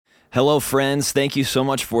Hello, friends. Thank you so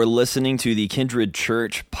much for listening to the Kindred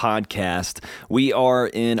Church podcast. We are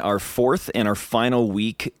in our fourth and our final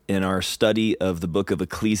week in our study of the book of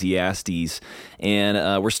Ecclesiastes,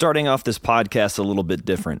 and we're starting off this podcast a little bit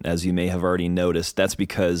different, as you may have already noticed. That's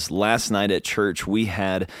because last night at church, we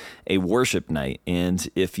had a worship night, and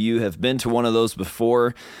if you have been to one of those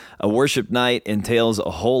before, a worship night entails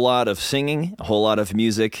a whole lot of singing, a whole lot of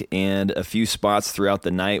music, and a few spots throughout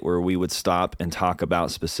the night where we would stop and talk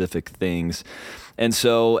about specific things. And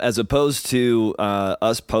so as opposed to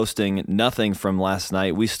us posting nothing from last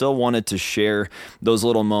night, we still wanted to share those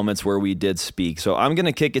little moments where we did speak. So I'm going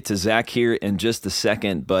to kick it to Zach here in just a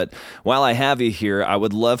second. But while I have you here, I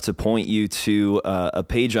would love to point you to a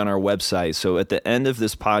page on our website. So at the end of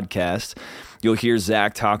this podcast, you'll hear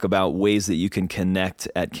Zach talk about ways that you can connect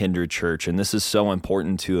at Kindred Church. And this is so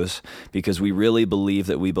important to us because we really believe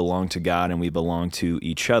that we belong to God and we belong to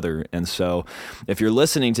each other. And so if you're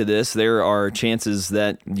listening to this, there are chances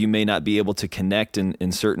that you may not be able to connect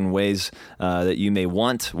in certain ways that you may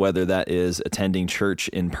want, whether that is attending church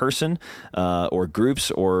in person or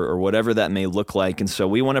groups or whatever that may look like. And so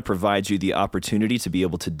we want to provide you the opportunity to be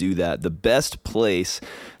able to do that. The best place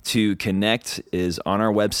to connect is on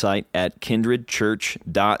our website at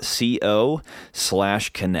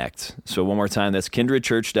kindredchurch.co/connect. So one more time, that's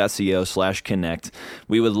kindredchurch.co/connect.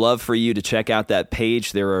 We would love for you to check out that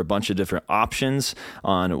page. There are a bunch of different options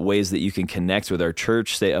on ways that you can connect with our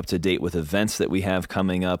church, stay up to date with events that we have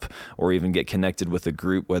coming up, or even get connected with a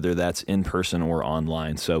group, whether that's in person or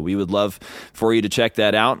online. So we would love for you to check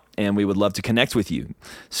that out, and we would love to connect with you.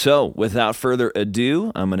 So without further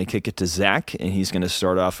ado, I'm going to kick it to Zach, and he's going to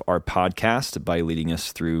start off our podcast by leading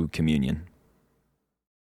us through communion.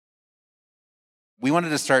 We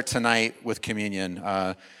wanted to start tonight with communion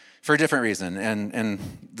for a different reason, and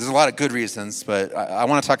there's a lot of good reasons, but I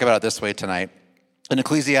want to talk about it this way tonight. In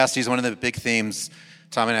Ecclesiastes, one of the big themes,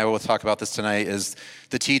 Tom and I will talk about this tonight, is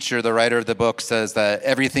the teacher, the writer of the book, says that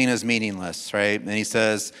everything is meaningless, right? And he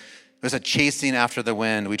says, there's a chasing after the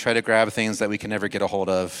wind. We try to grab things that we can never get a hold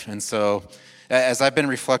of. And so as I've been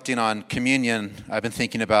reflecting on communion, I've been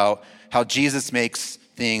thinking about how Jesus makes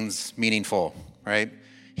things meaningful, right?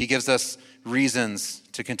 He gives us reasons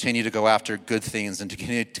to continue to go after good things and to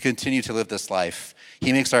continue to live this life.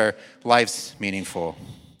 He makes our lives meaningful.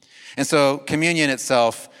 And so communion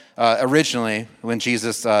itself, originally, when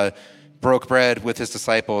Jesus broke bread with his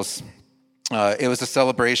disciples, it was a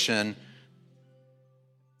celebration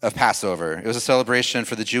of Passover. It was a celebration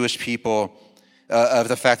for the Jewish people of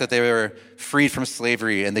the fact that they were freed from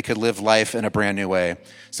slavery and they could live life in a brand new way.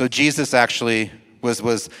 So Jesus actually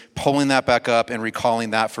was pulling that back up and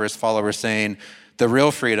recalling that for his followers, saying, the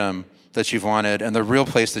real freedom that you've wanted and the real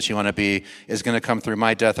place that you want to be is going to come through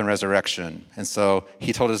my death and resurrection. And so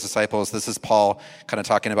he told his disciples, this is Paul kind of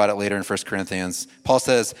talking about it later in 1 Corinthians. Paul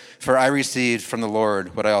says, for I received from the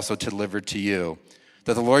Lord what I also delivered to you,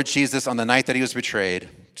 that the Lord Jesus, on the night that he was betrayed,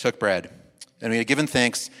 took bread. And when he had given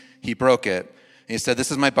thanks, he broke it. And he said,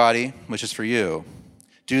 this is my body, which is for you.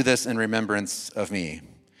 Do this in remembrance of me.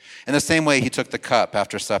 In the same way, he took the cup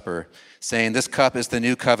after supper, saying, this cup is the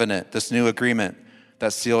new covenant, this new agreement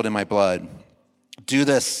that's sealed in my blood. Do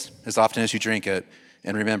this as often as you drink it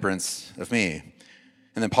in remembrance of me.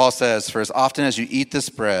 And then Paul says, for as often as you eat this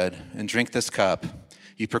bread and drink this cup,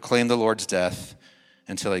 you proclaim the Lord's death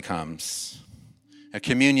until he comes. A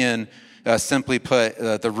communion, simply put,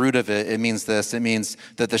 the root of it means this. It means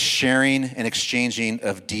that the sharing and exchanging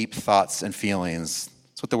of deep thoughts and feelings.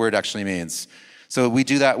 That's what the word actually means. So we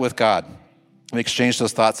do that with God. We exchange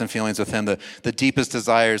those thoughts and feelings with him, the deepest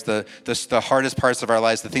desires, the hardest parts of our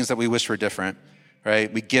lives, the things that we wish were different,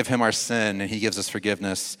 right? We give him our sin and he gives us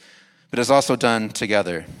forgiveness, but it's also done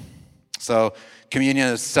together. So communion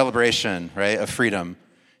is celebration, right, of freedom.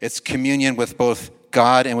 It's communion with both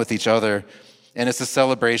God and with each other. And it's a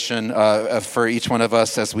celebration for each one of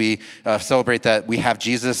us as we celebrate that we have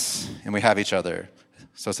Jesus and we have each other.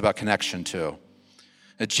 So it's about connection too.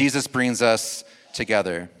 That Jesus brings us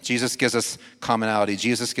together. Jesus gives us commonality.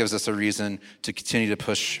 Jesus gives us a reason to continue to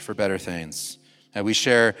push for better things. And we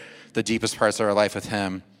share the deepest parts of our life with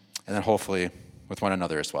him and then hopefully with one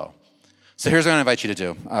another as well. So here's what I invite you to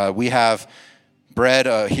do. We have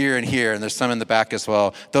bread here and here, and there's some in the back as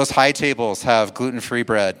well. Those high tables have gluten-free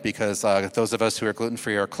bread because those of us who are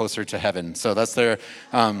gluten-free are closer to heaven. So that's their,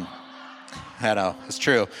 I know, it's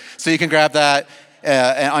true. So you can grab that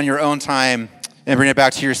on your own time and bring it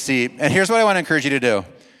back to your seat. And here's what I want to encourage you to do.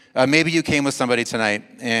 Maybe you came with somebody tonight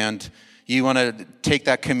and you want to take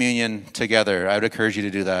that communion together. I would encourage you to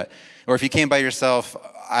do that. Or if you came by yourself,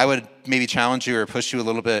 I would maybe challenge you or push you a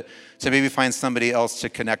little bit to maybe find somebody else to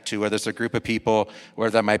connect to, whether it's a group of people, or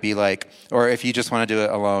that might be like, or if you just want to do it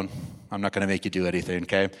alone, I'm not going to make you do anything,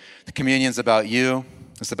 okay? The communion's about you.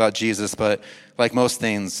 It's about Jesus, but like most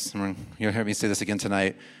things, you'll hear me say this again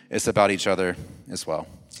tonight, it's about each other as well.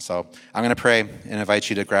 So I'm going to pray and invite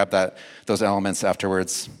you to grab those elements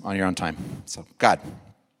afterwards on your own time. So God,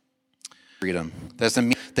 freedom. Doesn't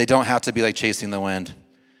mean they don't have to be like chasing the wind,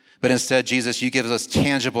 but instead, Jesus, you give us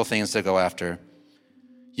tangible things to go after.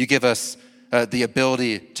 You give us the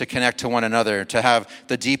ability to connect to one another, to have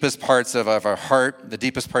the deepest parts of our heart, the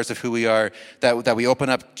deepest parts of who we are, that we open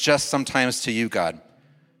up just sometimes to you, God.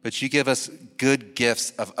 But you give us good gifts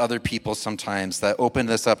of other people sometimes that open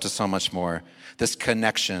this up to so much more, this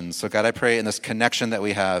connection. So God, I pray in this connection that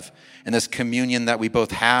we have, in this communion that we both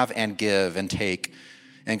have and give and take,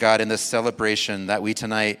 and God, in this celebration that we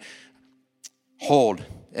tonight hold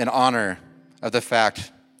in honor of the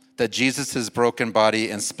fact that Jesus' broken body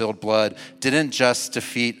and spilled blood didn't just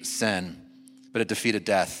defeat sin, but it defeated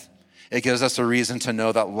death. It gives us a reason to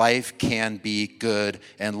know that life can be good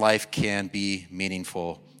and life can be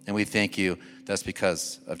meaningful. And we thank you. That's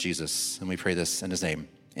because of Jesus. And we pray this in his name.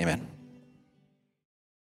 Amen.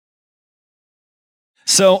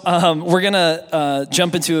 So we're going to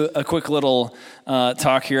jump into a quick little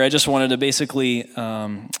talk here. I just wanted to basically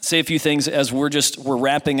say a few things as we're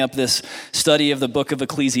wrapping up this study of the book of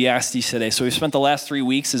Ecclesiastes today. So we've spent the last 3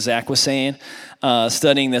 weeks, as Zach was saying,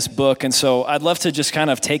 studying this book. And so I'd love to just kind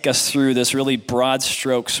of take us through this really broad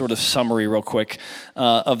stroke sort of summary real quick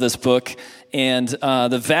of this book. And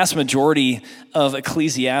the vast majority of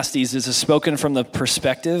Ecclesiastes is spoken from the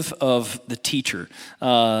perspective of the teacher.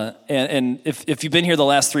 And if you've been here the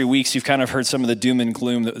last 3 weeks, you've kind of heard some of the doom and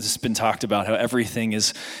gloom that has been talked about, how everything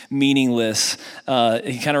is meaningless.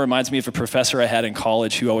 He kind of reminds me of a professor I had in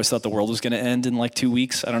college who always thought the world was going to end in like 2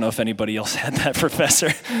 weeks. I don't know if anybody else had that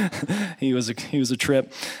professor. He was a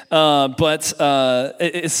trip. But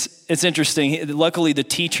it's interesting. Luckily, the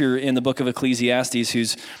teacher in the book of Ecclesiastes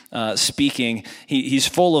who's speaking, he's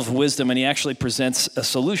full of wisdom, and he actually presents a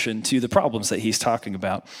solution to the problems that he's talking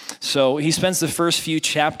about. So he spends the first few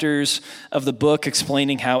chapters of the book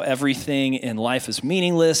explaining how everything in life is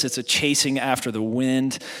meaningless. It's a chasing after the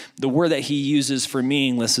wind. The word that he uses for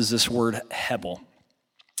meaningless is this word hebel.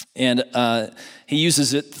 And he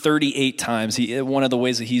uses it 38 times. One of the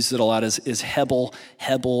ways that he uses it a lot is hebel,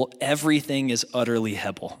 hebel. Everything is utterly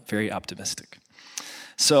hebel. Very optimistic.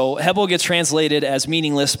 So hebel gets translated as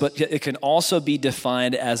meaningless, but it can also be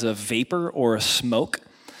defined as a vapor or a smoke.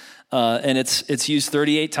 And it's used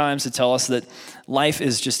 38 times to tell us that life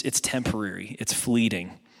is it's temporary, it's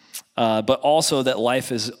fleeting. But also that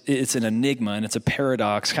life it's an enigma and it's a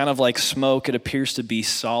paradox. Kind of like smoke, it appears to be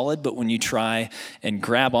solid, but when you try and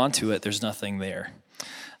grab onto it, there's nothing there.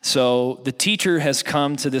 So the teacher has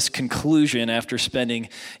come to this conclusion after spending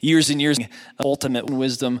years and years of ultimate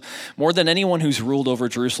wisdom. More than anyone who's ruled over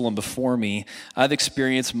Jerusalem before me, I've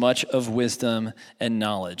experienced much of wisdom and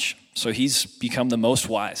knowledge. So he's become the most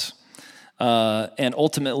wise. And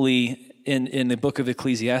ultimately, in the book of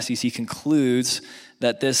Ecclesiastes, he concludes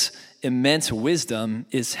that this immense wisdom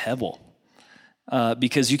is hebel.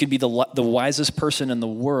 Because you can be the wisest person in the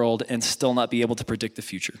world and still not be able to predict the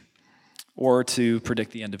future or to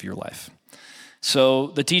predict the end of your life. So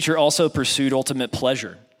the teacher also pursued ultimate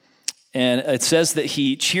pleasure. And it says that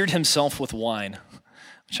he cheered himself with wine.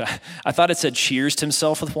 Which I thought it said cheers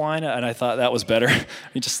himself with wine, and I thought that was better.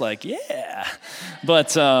 You're just like, yeah.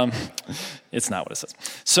 But it's not what it says.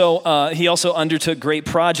 So he also undertook great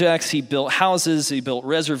projects. He built houses. He built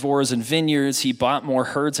reservoirs and vineyards. He bought more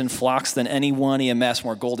herds and flocks than anyone. He amassed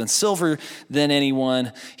more gold and silver than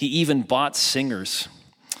anyone. He even bought singers.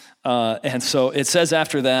 And so it says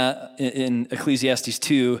after that in Ecclesiastes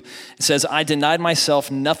 2, it says, I denied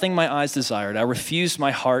myself nothing my eyes desired. I refused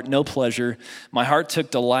my heart no pleasure. My heart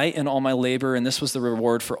took delight in all my labor, and this was the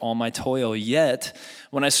reward for all my toil. Yet,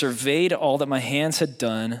 when I surveyed all that my hands had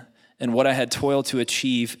done and what I had toiled to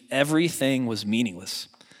achieve, everything was meaningless,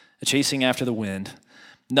 a chasing after the wind.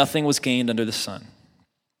 Nothing was gained under the sun.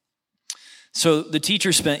 So the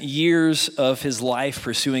teacher spent years of his life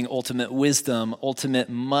pursuing ultimate wisdom, ultimate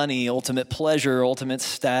money, ultimate pleasure, ultimate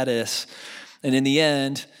status. And in the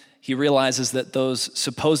end, he realizes that those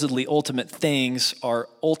supposedly ultimate things are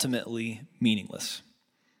ultimately meaningless.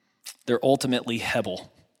 They're ultimately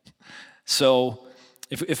hebel. So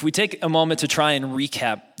if we take a moment to try and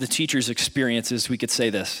recap the teacher's experiences, we could say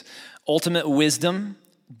this. Ultimate wisdom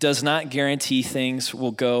does not guarantee things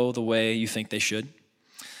will go the way you think they should.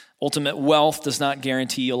 Ultimate wealth does not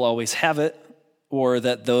guarantee you'll always have it, or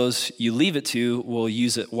that those you leave it to will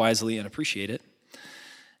use it wisely and appreciate it.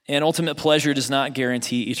 And ultimate pleasure does not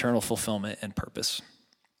guarantee eternal fulfillment and purpose.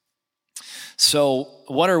 So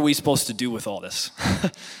what are we supposed to do with all this?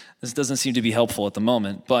 This doesn't seem to be helpful at the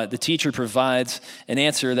moment, but the teacher provides an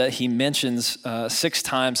answer that he mentions 6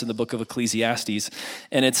 times in the book of Ecclesiastes,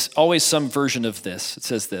 and it's always some version of this. It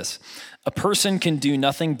says this: a person can do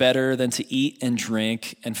nothing better than to eat and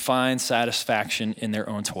drink and find satisfaction in their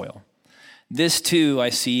own toil. This too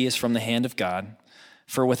I see is from the hand of God,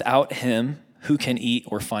 for without him, who can eat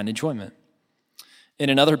or find enjoyment?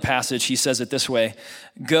 In another passage, he says it this way: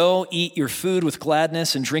 go eat your food with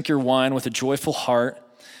gladness and drink your wine with a joyful heart,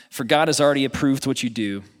 for God has already approved what you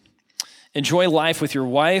do. Enjoy life with your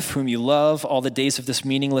wife, whom you love, all the days of this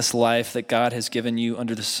meaningless life that God has given you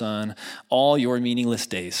under the sun, all your meaningless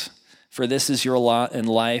days. For this is your lot in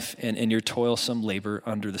life and in your toilsome labor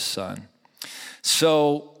under the sun.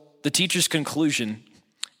 So the teacher's conclusion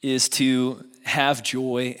is to have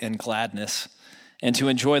joy and gladness and to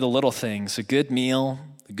enjoy the little things: a good meal,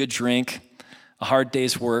 a good drink, a hard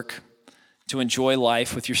day's work, to enjoy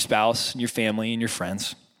life with your spouse and your family and your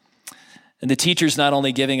friends. And the teacher's not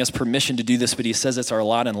only giving us permission to do this, but he says it's our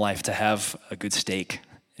lot in life to have a good steak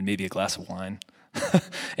and maybe a glass of wine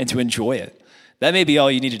and to enjoy it. That may be all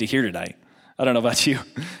you needed to hear tonight. I don't know about you.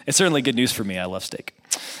 It's certainly good news for me. I love steak.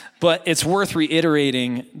 But it's worth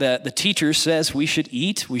reiterating that the teacher says we should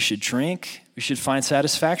eat, we should drink, we should find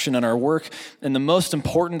satisfaction in our work. And the most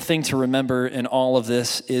important thing to remember in all of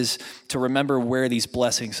this is to remember where these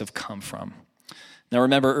blessings have come from. Now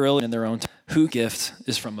remember, early in their own time, who gift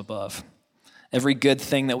is from above. Every good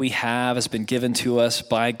thing that we have has been given to us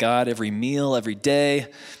by God. Every meal, every day,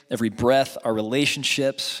 every breath, our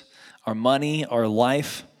relationships, our money, our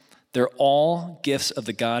life, they're all gifts of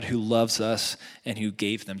the God who loves us and who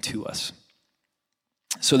gave them to us.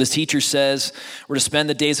 So this teacher says we're to spend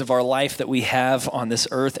the days of our life that we have on this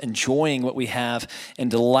earth enjoying what we have and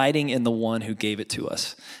delighting in the one who gave it to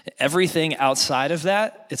us. Everything outside of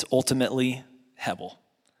that, it's ultimately Hebel.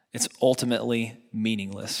 It's ultimately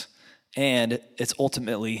meaningless. And it's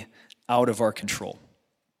ultimately out of our control,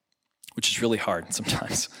 which is really hard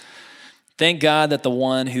sometimes. Thank God that the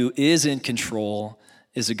one who is in control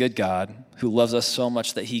is a good God who loves us so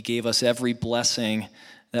much that he gave us every blessing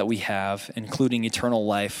that we have, including eternal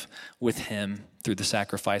life with him through the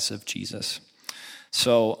sacrifice of Jesus.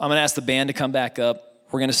 So I'm going to ask the band to come back up.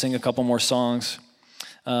 We're going to sing a couple more songs.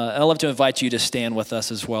 And I'd love to invite you to stand with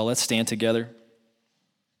us as well. Let's stand together.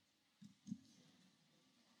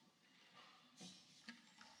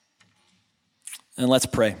 And let's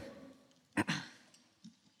pray.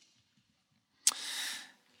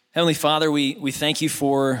 Heavenly Father, we thank you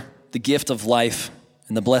for the gift of life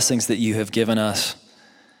and the blessings that you have given us.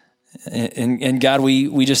 And God,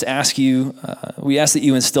 we just ask you, we ask that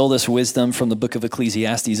you instill this wisdom from the book of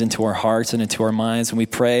Ecclesiastes into our hearts and into our minds. And we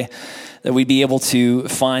pray that we be able to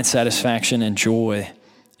find satisfaction and joy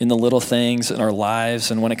in the little things in our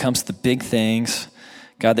lives. And when it comes to the big things,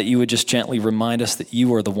 God, that you would just gently remind us that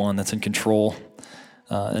you are the one that's in control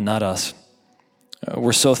and not us.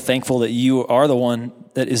 We're so thankful that you are the one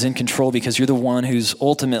that is in control because you're the one who's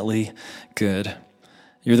ultimately good.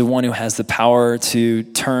 You're the one who has the power to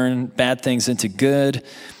turn bad things into good,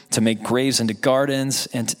 to make graves into gardens,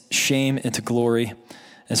 and shame into glory.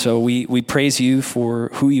 And so we praise you for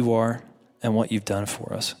who you are and what you've done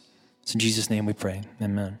for us. It's in Jesus' name we pray.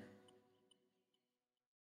 Amen.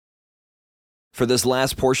 For this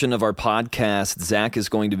last portion of our podcast, Zach is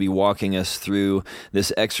going to be walking us through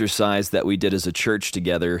this exercise that we did as a church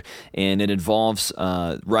together, and it involves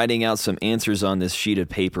writing out some answers on this sheet of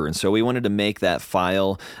paper. And so we wanted to make that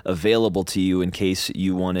file available to you in case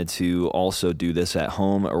you wanted to also do this at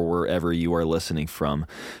home or wherever you are listening from.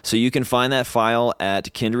 So you can find that file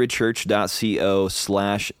at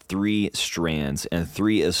kindredchurch.co/3strands, and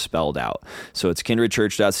 3 is spelled out. So it's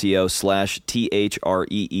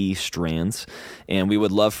kindredchurch.co/THREE strands. And we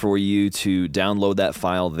would love for you to download that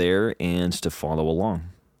file there and to follow along.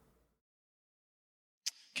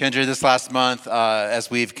 Kindred, this last month,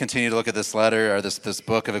 as we've continued to look at this letter, or this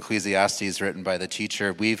book of Ecclesiastes written by the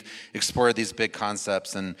teacher, we've explored these big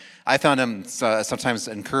concepts, and I found them sometimes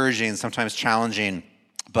encouraging, sometimes challenging.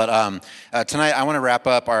 But tonight, I want to wrap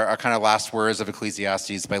up our kind of last words of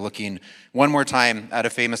Ecclesiastes by looking one more time at a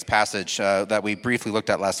famous passage that we briefly looked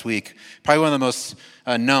at last week. Probably one of the most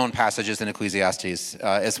known passages in Ecclesiastes.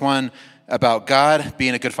 It's one about God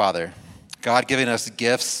being a good father, God giving us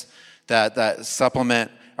gifts that supplement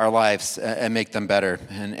our lives and make them better.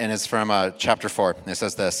 And it's from chapter 4. It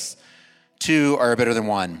says this: 2 are better than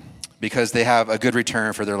 1 because they have a good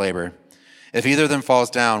return for their labor. If either of them falls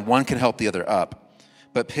down, one can help the other up.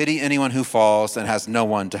 But pity anyone who falls and has no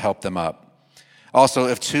one to help them up. Also,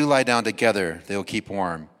 if two lie down together, they will keep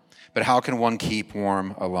warm. But how can one keep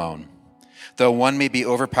warm alone? Though one may be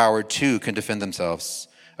overpowered, two can defend themselves.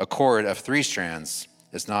 A cord of 3 strands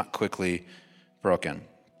is not quickly broken.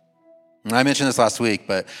 And I mentioned this last week,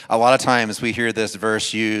 but a lot of times we hear this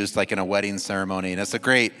verse used like in a wedding ceremony, and it's a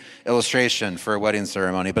great illustration for a wedding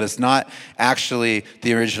ceremony, but it's not actually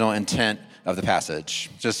the original intent of the passage.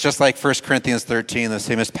 Just like 1 Corinthians 13, the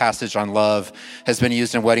famous passage on love, has been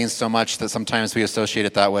used in weddings so much that sometimes we associate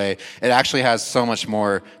it that way. It actually has so much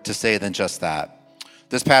more to say than just that.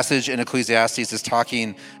 This passage in Ecclesiastes is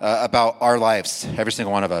talking about our lives, every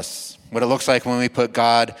single one of us, what it looks like when we put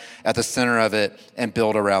God at the center of it and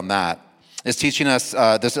build around that. It's teaching us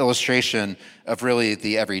this illustration of really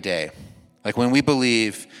the everyday. Like when we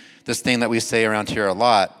believe this thing that we say around here a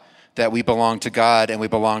lot, that we belong to God and we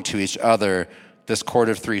belong to each other, this cord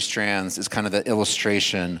of 3 strands is kind of the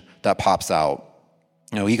illustration that pops out.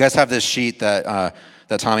 You know, you guys have this sheet that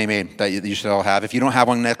Tommy made that you should all have. If you don't have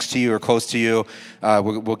one next to you or close to you,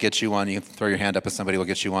 we'll get you one. You can throw your hand up and somebody will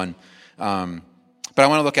get you one. But I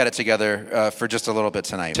want to look at it together for just a little bit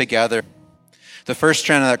tonight. Together, the first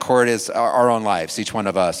strand of that cord is our own lives, each one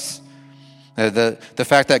of us. The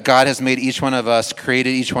fact that God has made each one of us, created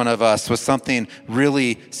each one of us with something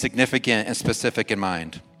really significant and specific in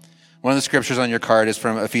mind. One of the scriptures on your card is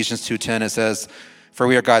from Ephesians 2:10. It says, "For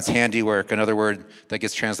we are God's handiwork." Another word that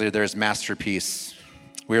gets translated there is masterpiece.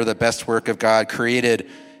 We are the best work of God, created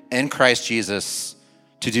in Christ Jesus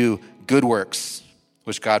to do good works,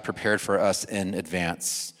 which God prepared for us in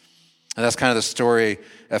advance. And that's kind of the story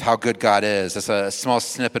of how good God is. It's a small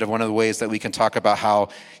snippet of one of the ways that we can talk about how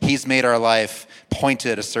he's made our life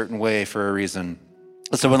pointed a certain way for a reason.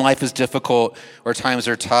 So when life is difficult or times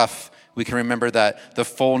are tough, we can remember that the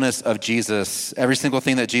fullness of Jesus, every single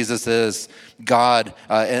thing that Jesus is, God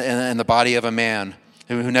in the body of a man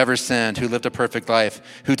who never sinned, who lived a perfect life,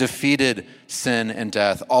 who defeated sin and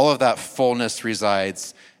death, all of that fullness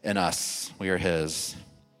resides in us. We are his.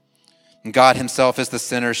 And God himself is the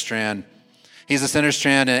center strand. He's the center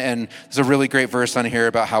strand, and there's a really great verse on here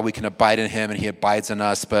about how we can abide in him and he abides in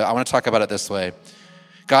us, but I want to talk about it this way.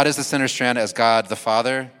 God is the center strand as God the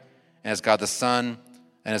Father, and as God the Son,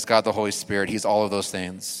 and as God the Holy Spirit. He's all of those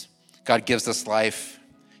things. God gives us life.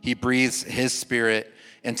 He breathes his spirit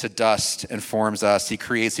into dust and forms us. He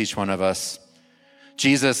creates each one of us.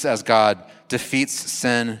 Jesus, as God, defeats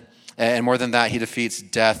sin, and more than that, he defeats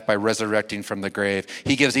death by resurrecting from the grave.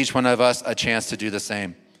 He gives each one of us a chance to do the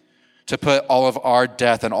same, to put all of our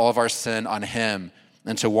death and all of our sin on him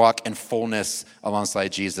and to walk in fullness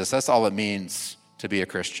alongside Jesus. That's all it means to be a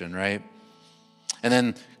Christian, right? And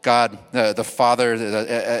then God, the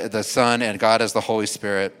Father, the Son, and God as the Holy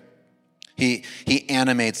Spirit, he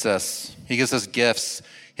animates us. He gives us gifts.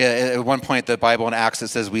 At one point, the Bible in Acts, it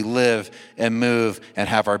says we live and move and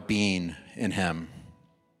have our being in him.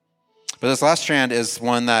 But this last strand is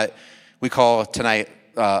one that we call tonight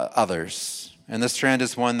others. And this strand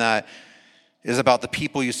is one that is about the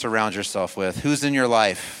people you surround yourself with. Who's in your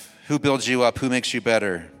life? Who builds you up? Who makes you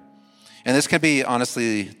better? And this can be,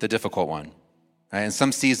 honestly, the difficult one. Right? In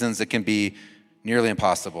some seasons, it can be nearly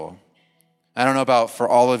impossible. I don't know about for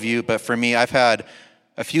all of you, but for me, I've had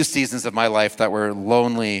a few seasons of my life that were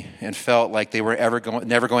lonely and felt like they were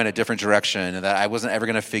never going a different direction and that I wasn't ever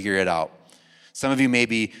going to figure it out. Some of you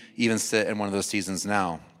maybe even sit in one of those seasons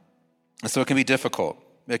now. And so it can be difficult.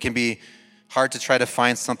 It can be hard to try to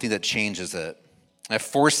find something that changes it.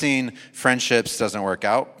 Forcing friendships doesn't work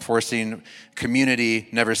out. Forcing community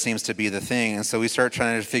never seems to be the thing. And so we start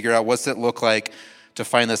trying to figure out what's it look like to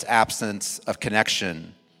find this absence of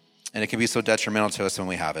connection. And it can be so detrimental to us when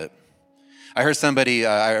we have it. I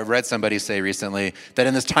read somebody say recently that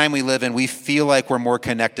in this time we live in, we feel like we're more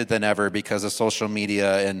connected than ever because of social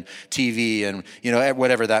media and TV and,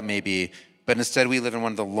 whatever that may be. But instead we live in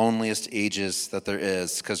one of the loneliest ages that there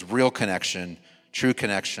is because real connection, true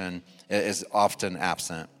connection is often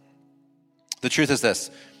absent. The truth is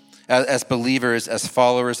this, as believers, as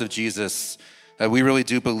followers of Jesus, we really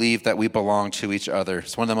do believe that we belong to each other.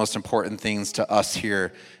 It's one of the most important things to us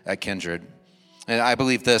here at Kindred. And I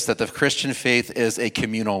believe this, that the Christian faith is a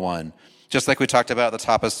communal one. Just like we talked about at the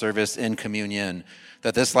top of service in communion,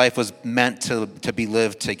 that this life was meant to be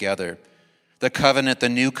lived together. The covenant, the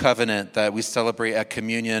new covenant that we celebrate at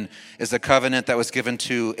communion is a covenant that was given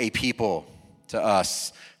to a people, to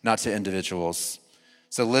us, not to individuals.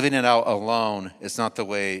 So living it out alone is not the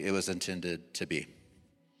way it was intended to be.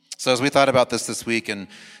 So as we thought about this week, and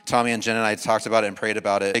Tommy and Jen and I talked about it and prayed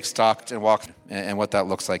about it, take stock and walk and what that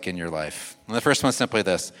looks like in your life. And the first one is simply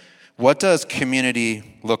this. What does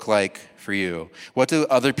community look like for you? What do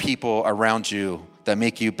other people around you that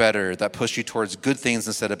make you better, that push you towards good things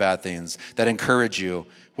instead of bad things, that encourage you?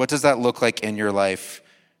 What does that look like in your life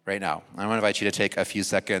right now? I want to invite you to take a few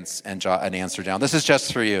seconds and jot an answer down. This is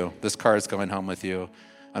just for you. This card is going home with you.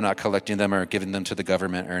 I'm not collecting them or giving them to the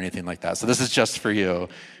government or anything like that. So this is just for you.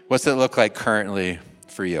 What's it look like currently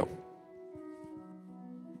for you?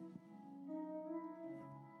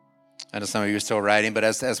 I know some of you are still writing, but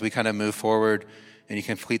as we kind of move forward and you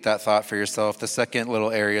complete that thought for yourself, the second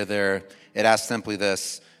little area there, it asks simply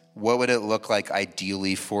this: what would it look like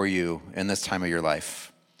ideally for you in this time of your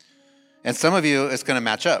life? And some of you, it's going to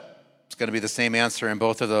match up. It's going to be the same answer in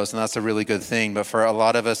both of those, and that's a really good thing. But for a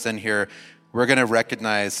lot of us in here, we're going to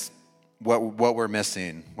recognize what we're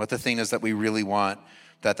missing, what the thing is that we really want,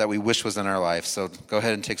 that we wish was in our life. So go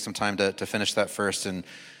ahead and take some time to finish that first, and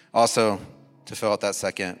also to fill out that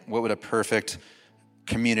second. What would a perfect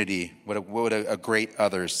community, what would a great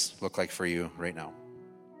others look like for you right now?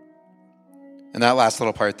 And that last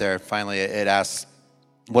little part there, finally, it asks,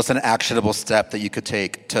 what's an actionable step that you could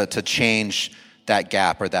take to change that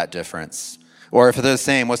gap or that difference? Or if they're the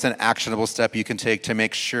same, what's an actionable step you can take to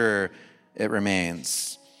make sure it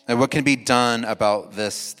remains? And what can be done about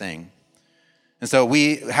this thing? And so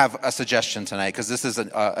we have a suggestion tonight, because this is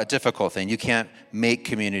a difficult thing. You can't make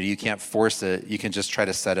community. You can't force it. You can just try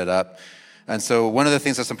to set it up. And so one of the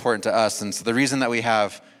things that's important to us, and so the reason that we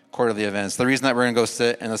have quarterly events, the reason that we're going to go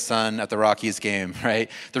sit in the sun at the Rockies game, right?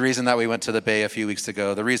 The reason that we went to the Bay a few weeks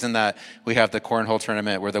ago, the reason that we have the cornhole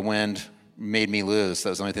tournament where the wind made me lose. That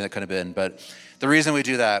was the only thing that could have been. But the reason we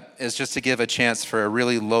do that is just to give a chance for a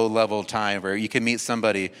really low-level time where you can meet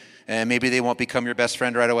somebody, and maybe they won't become your best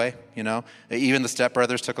friend right away, you know? Even the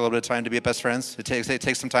stepbrothers took a little bit of time to be best friends. It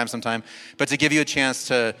takes some time. But to give you a chance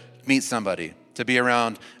to meet somebody, to be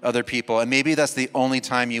around other people. And maybe that's the only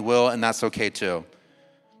time you will, and that's okay too.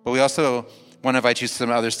 But we also want to invite you to some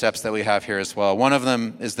other steps that we have here as well. One of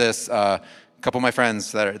them is this. A couple of my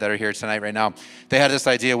friends that are here tonight right now, they had this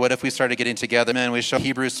idea: what if we started getting together and we show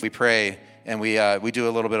Hebrews, we pray, and we do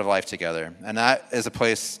a little bit of life together. And that is a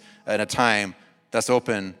place and a time that's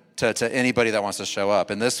open to anybody that wants to show up.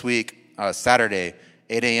 And this week, Saturday,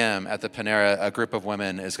 8 a.m. at the Panera, a group of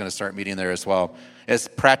women is going to start meeting there as well. It's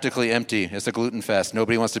practically empty. It's a gluten fest.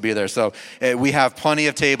 Nobody wants to be there. So we have plenty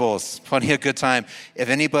of tables, plenty of good time. If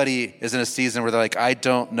anybody is in a season where they're like, I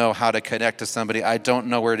don't know how to connect to somebody, I don't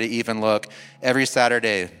know where to even look, every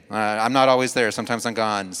Saturday, I'm not always there. Sometimes I'm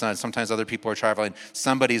gone. Sometimes other people are traveling.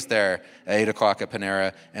 Somebody's there at 8 o'clock at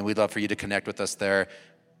Panera, and we'd love for you to connect with us there.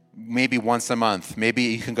 Maybe once a month. Maybe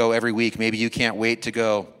you can go every week. Maybe you can't wait to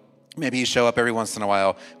go. Maybe you show up every once in a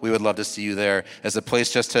while. We would love to see you there as a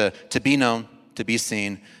place just to be known, to be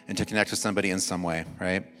seen, and to connect with somebody in some way,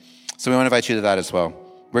 right? So we want to invite you to that as well.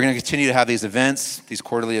 We're going to continue to have these events, these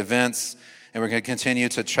quarterly events, and we're going to continue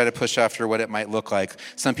to try to push after what it might look like.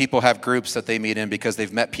 Some people have groups that they meet in because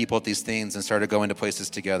they've met people at these things and started going to places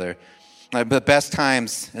together. The best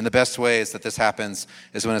times and the best ways that this happens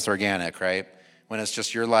is when it's organic, right? When it's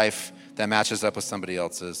just your life that matches up with somebody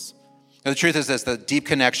else's. Now, the truth is this, that deep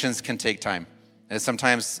connections can take time. And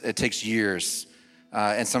sometimes it takes years,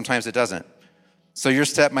 and sometimes it doesn't. So your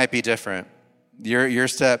step might be different. Your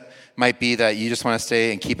step might be that you just want to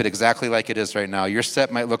stay and keep it exactly like it is right now. Your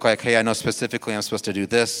step might look like, hey, I know specifically I'm supposed to do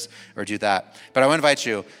this or do that. But I want to invite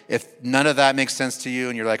you, if none of that makes sense to you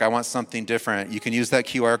and you're like, I want something different, you can use that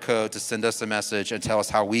QR code to send us a message and tell us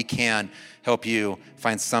how we can help you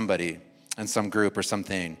find somebody in some group or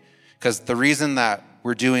something. Because the reason that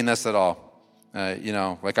we're doing this at all,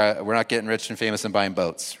 we're not getting rich and famous and buying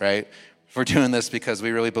boats, right? We're doing this because we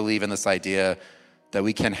really believe in this idea that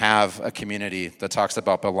we can have a community that talks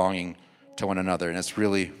about belonging to one another, and it's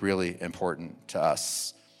really, really important to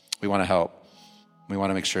us. We want to help. We want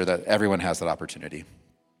to make sure that everyone has that opportunity.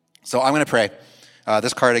 So I'm going to pray.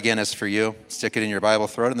 This card, again, is for you. Stick it in your Bible.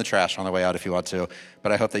 Throw it in the trash on the way out if you want to.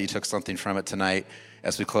 But I hope that you took something from it tonight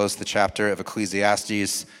as we close the chapter of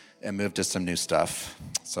Ecclesiastes and move to some new stuff.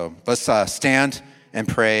 So let's stand and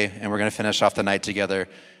pray, and we're going to finish off the night together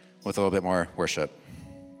with a little bit more worship.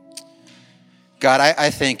 God, I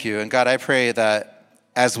thank you, and God, I pray that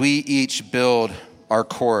as we each build our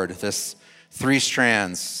cord, this 3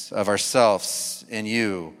 strands of ourselves and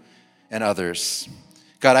you and others,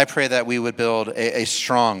 God, I pray that we would build a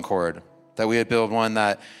strong cord, that we would build one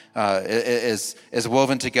that is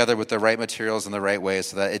woven together with the right materials in the right way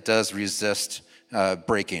so that it does resist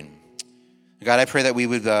breaking. God, I pray that we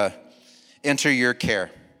would enter your care,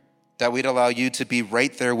 that we'd allow you to be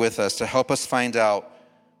right there with us to help us find out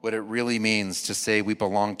what it really means to say we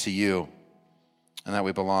belong to you and that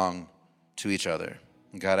we belong to each other.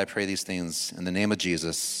 And God, I pray these things in the name of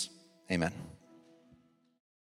Jesus. Amen.